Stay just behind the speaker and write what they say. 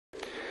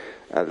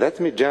Let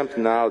me jump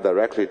now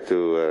directly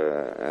to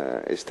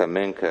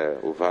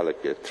Stamenka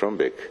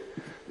Uvalić-Trumbić,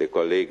 the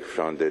colleague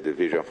from the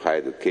Division of Higher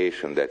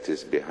Education that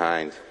is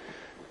behind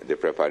the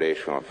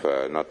preparation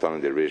of not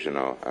only the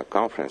regional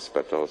conference,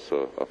 but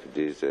also of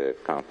this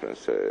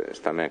conference.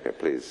 Stamenka,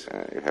 please,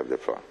 you have the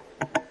floor.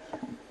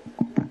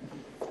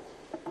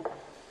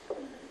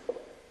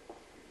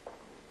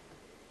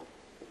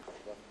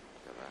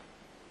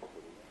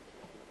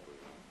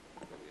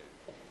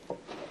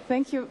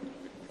 Thank you.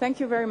 Thank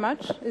you very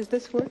much. Is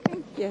this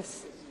working?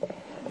 Yes.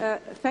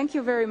 Thank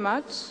you very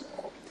much.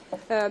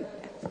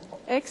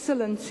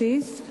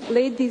 Excellencies,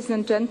 ladies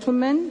and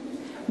gentlemen,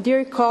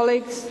 dear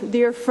colleagues,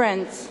 dear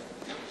friends.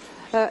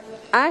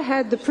 I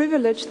had the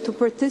privilege to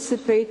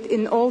participate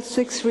in all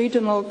 6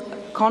 regional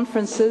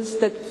conferences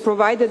that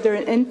provided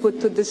their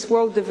input to this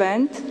world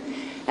event,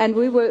 and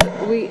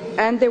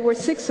there were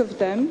 6 of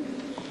them.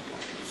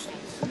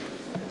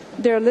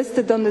 They're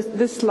listed on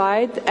this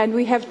slide, and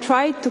we have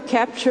tried to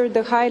capture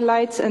the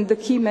highlights and the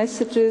key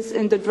messages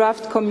in the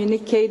draft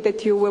communiqué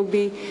that you will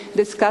be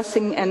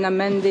discussing and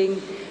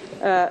amending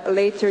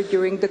later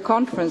during the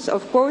conference.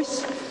 Of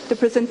course, the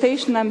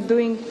presentation I'm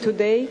doing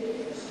today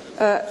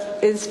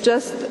is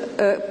just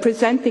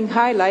presenting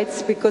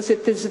highlights because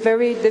it is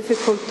very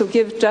difficult to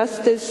give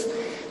justice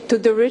to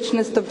the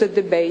richness of the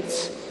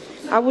debates.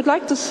 I would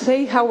like to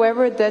say,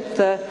 however, that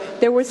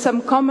there were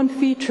some common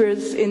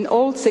features in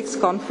all 6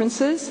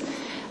 conferences,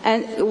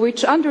 and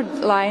which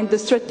underlined the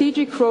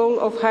strategic role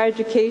of higher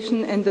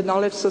education in the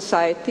knowledge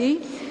society,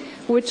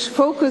 which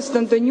focused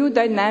on the new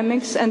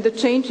dynamics and the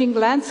changing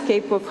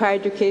landscape of higher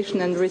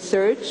education and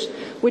research,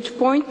 which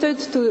pointed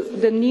to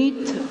the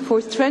need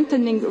for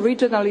strengthening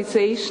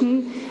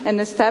regionalization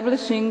and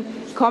establishing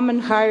common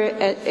higher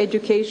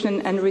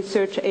education and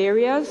research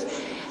areas,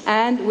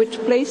 and which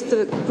placed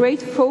a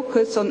great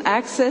focus on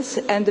access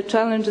and the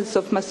challenges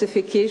of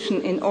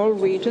massification in all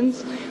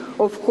regions,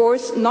 of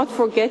course not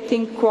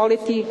forgetting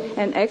quality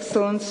and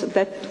excellence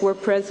that were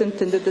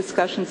present in the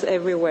discussions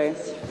everywhere.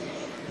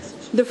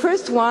 The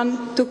first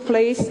one took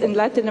place in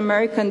Latin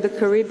America and the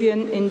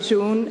Caribbean in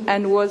June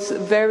and was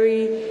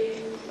very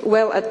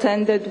well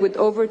attended with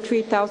over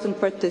 3,000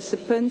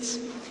 participants.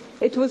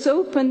 It was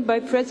opened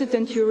by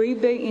President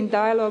Uribe in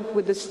dialogue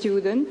with the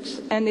students,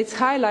 and its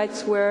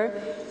highlights were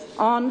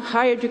on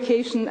higher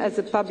education as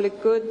a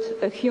public good,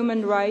 a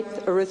human right,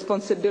 a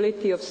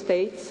responsibility of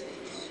states,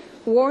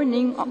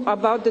 warning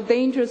about the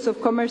dangers of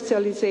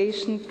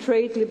commercialization,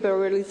 trade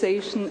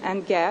liberalization,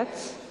 and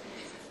GATS,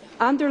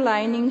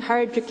 underlining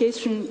higher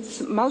education's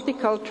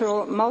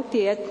multicultural,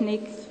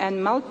 multi-ethnic, and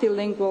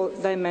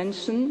multilingual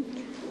dimension,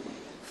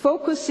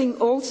 focusing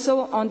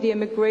also on the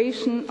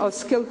immigration of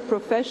skilled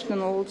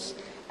professionals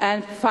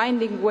and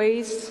finding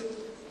ways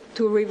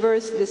to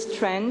reverse this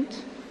trend,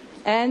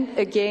 and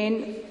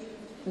again,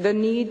 the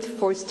need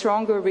for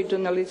stronger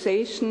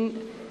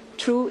regionalization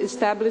through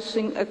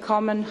establishing a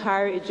common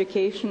higher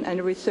education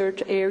and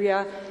research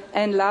area,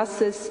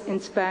 enlaces in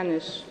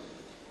Spanish.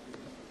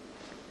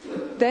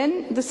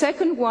 Then the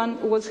second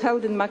one was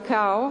held in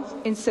Macau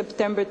in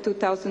September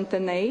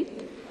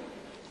 2008,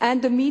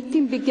 and the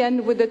meeting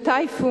began with a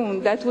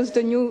typhoon. That was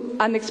the new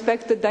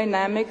unexpected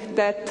dynamic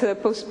that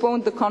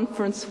postponed the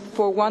conference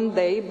for one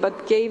day,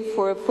 but gave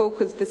for a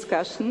focused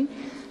discussion.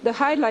 The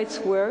highlights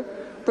were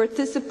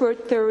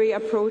participatory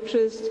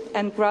approaches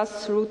and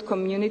grassroots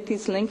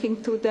communities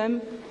linking to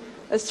them,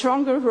 a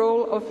stronger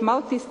role of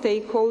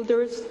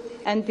multi-stakeholders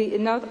and the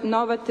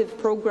innovative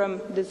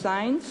program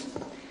designs,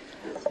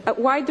 a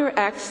wider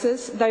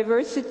access,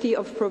 diversity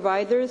of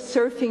providers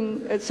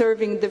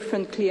serving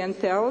different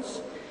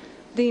clienteles,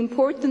 the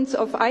importance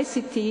of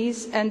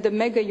ICTs and the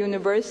mega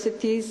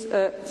universities,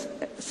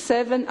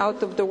 7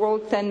 out of the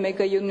world 10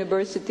 mega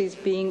universities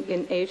being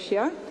in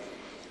Asia,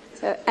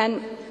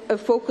 and a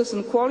focus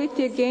on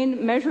quality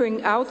again,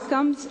 measuring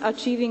outcomes,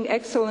 achieving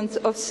excellence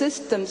of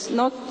systems,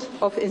 not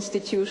of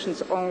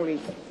institutions only.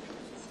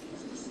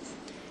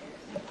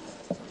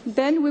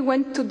 Then we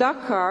went to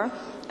Dakar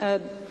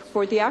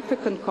for the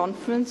African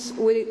conference,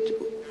 which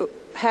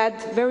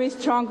had very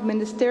strong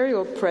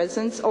ministerial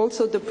presence.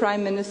 Also the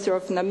Prime Minister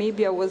of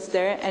Namibia was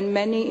there, and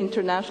many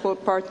international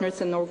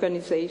partners and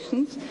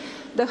organizations.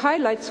 The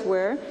highlights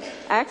were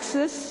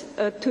access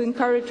to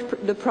encourage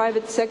the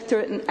private sector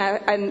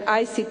and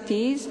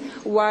ICTs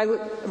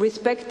while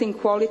respecting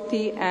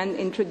quality and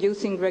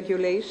introducing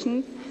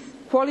regulation,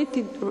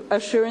 quality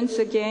assurance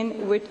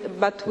again,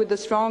 but with a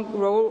strong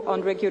role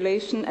on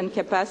regulation and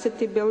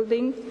capacity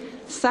building,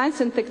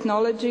 science and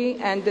technology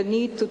and the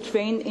need to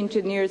train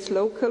engineers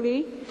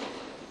locally,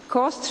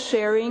 cost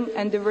sharing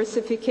and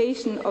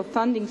diversification of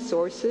funding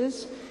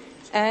sources,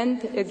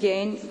 and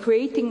again,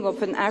 creating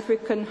of an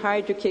African higher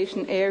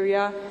education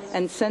area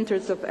and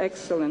centers of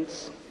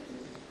excellence.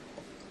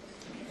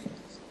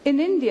 In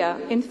India,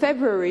 in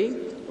February,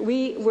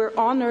 we were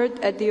honored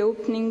at the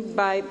opening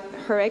by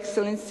Her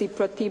Excellency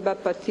Pratibha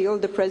Patil,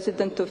 the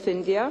President of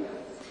India,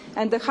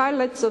 and the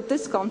highlights of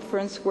this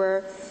conference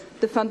were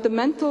the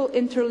fundamental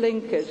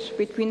interlinkage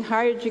between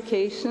higher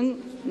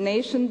education,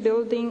 nation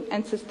building,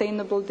 and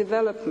sustainable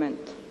development.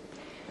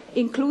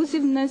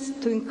 inclusiveness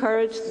to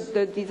encourage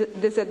the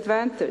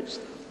disadvantaged,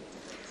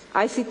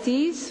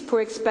 ICTs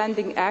for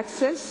expanding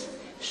access,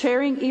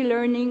 sharing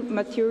e-learning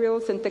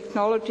materials and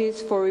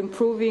technologies for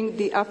improving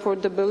the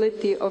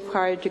affordability of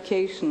higher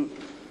education,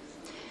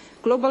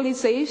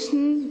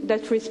 globalization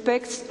that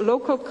respects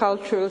local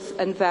cultures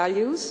and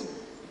values,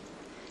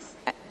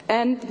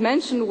 and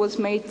mention was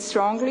made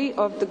strongly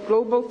of the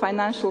global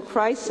financial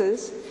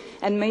crisis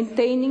and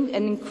maintaining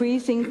and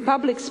increasing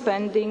public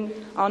spending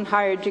on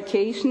higher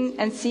education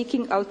and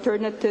seeking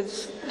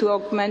alternatives to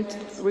augment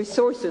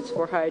resources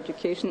for higher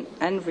education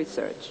and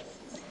research.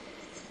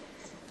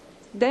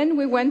 Then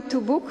we went to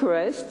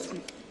Bucharest,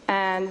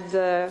 and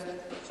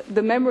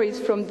the memories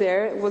from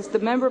there was the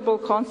memorable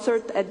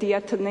concert at the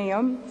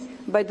Athenaeum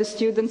by the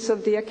students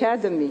of the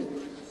Academy.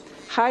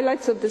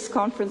 Highlights of this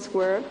conference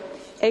were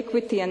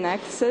equity and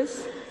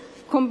access,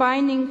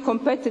 combining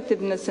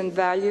competitiveness and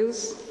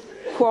values,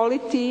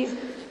 quality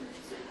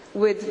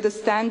with the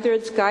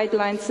standards,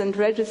 guidelines, and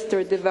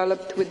register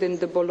developed within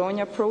the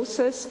Bologna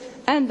process,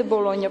 and the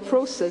Bologna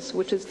process,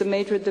 which is the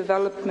major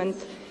development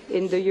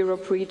in the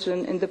Europe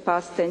region in the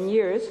past 10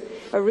 years,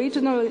 a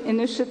regional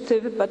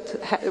initiative but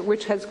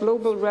which has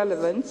global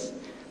relevance.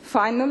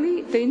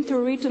 Finally, the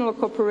interregional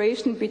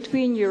cooperation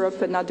between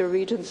Europe and other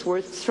regions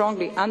was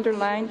strongly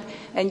underlined,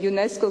 and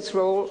UNESCO's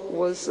role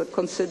was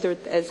considered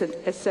as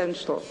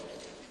essential.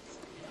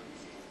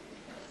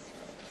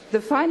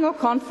 The final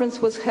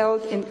conference was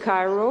held in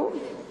Cairo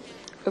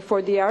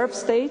for the Arab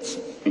states.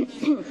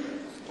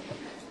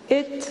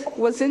 It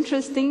was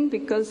interesting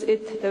because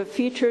it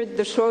featured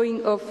the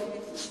showing of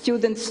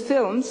students'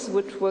 films,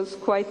 which was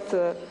quite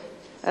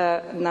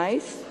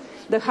nice.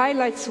 The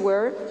highlights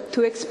were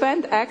to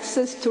expand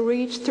access to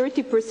reach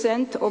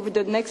 30% over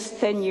the next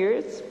 10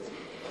 years,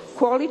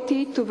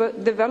 quality to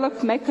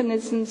develop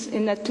mechanisms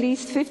in at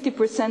least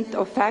 50%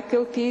 of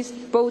faculties,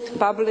 both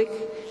public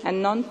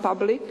and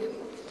non-public,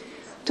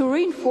 to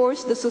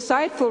reinforce the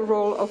societal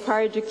role of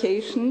higher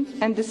education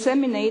and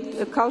disseminate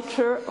a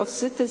culture of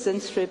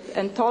citizenship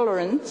and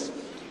tolerance,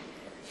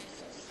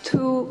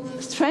 to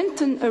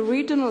strengthen a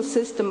regional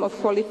system of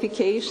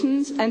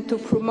qualifications and to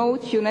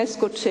promote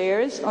UNESCO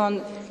chairs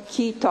on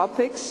key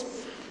topics,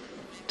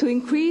 to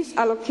increase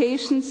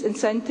allocations in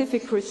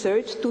scientific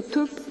research to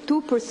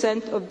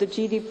 2% of the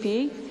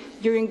GDP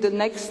during the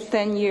next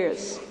 10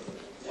 years.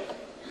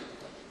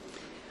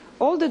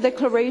 All the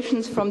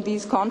declarations from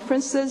these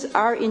conferences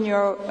are in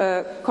your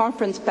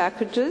conference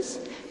packages,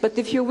 but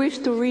if you wish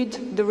to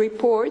read the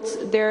reports,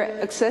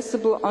 they're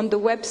accessible on the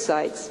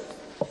websites.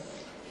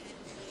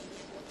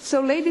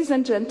 So, ladies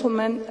and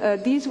gentlemen,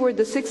 these were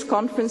the 6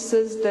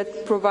 conferences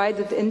that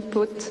provided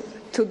input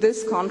to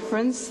this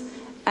conference,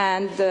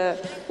 and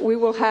we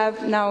will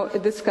have now a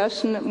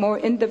discussion, more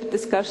in-depth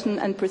discussion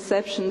and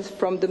perceptions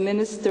from the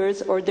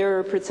ministers or their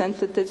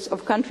representatives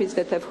of countries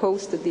that have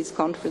hosted these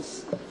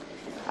conferences.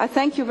 I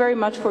thank you very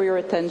much for your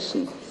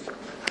attention.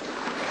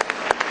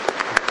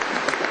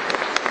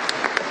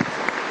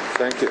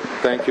 Thank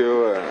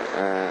you,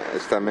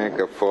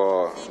 Stamenka,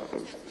 for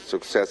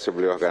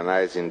successfully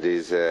organizing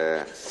these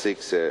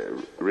 6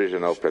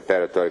 regional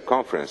preparatory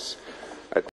conferences.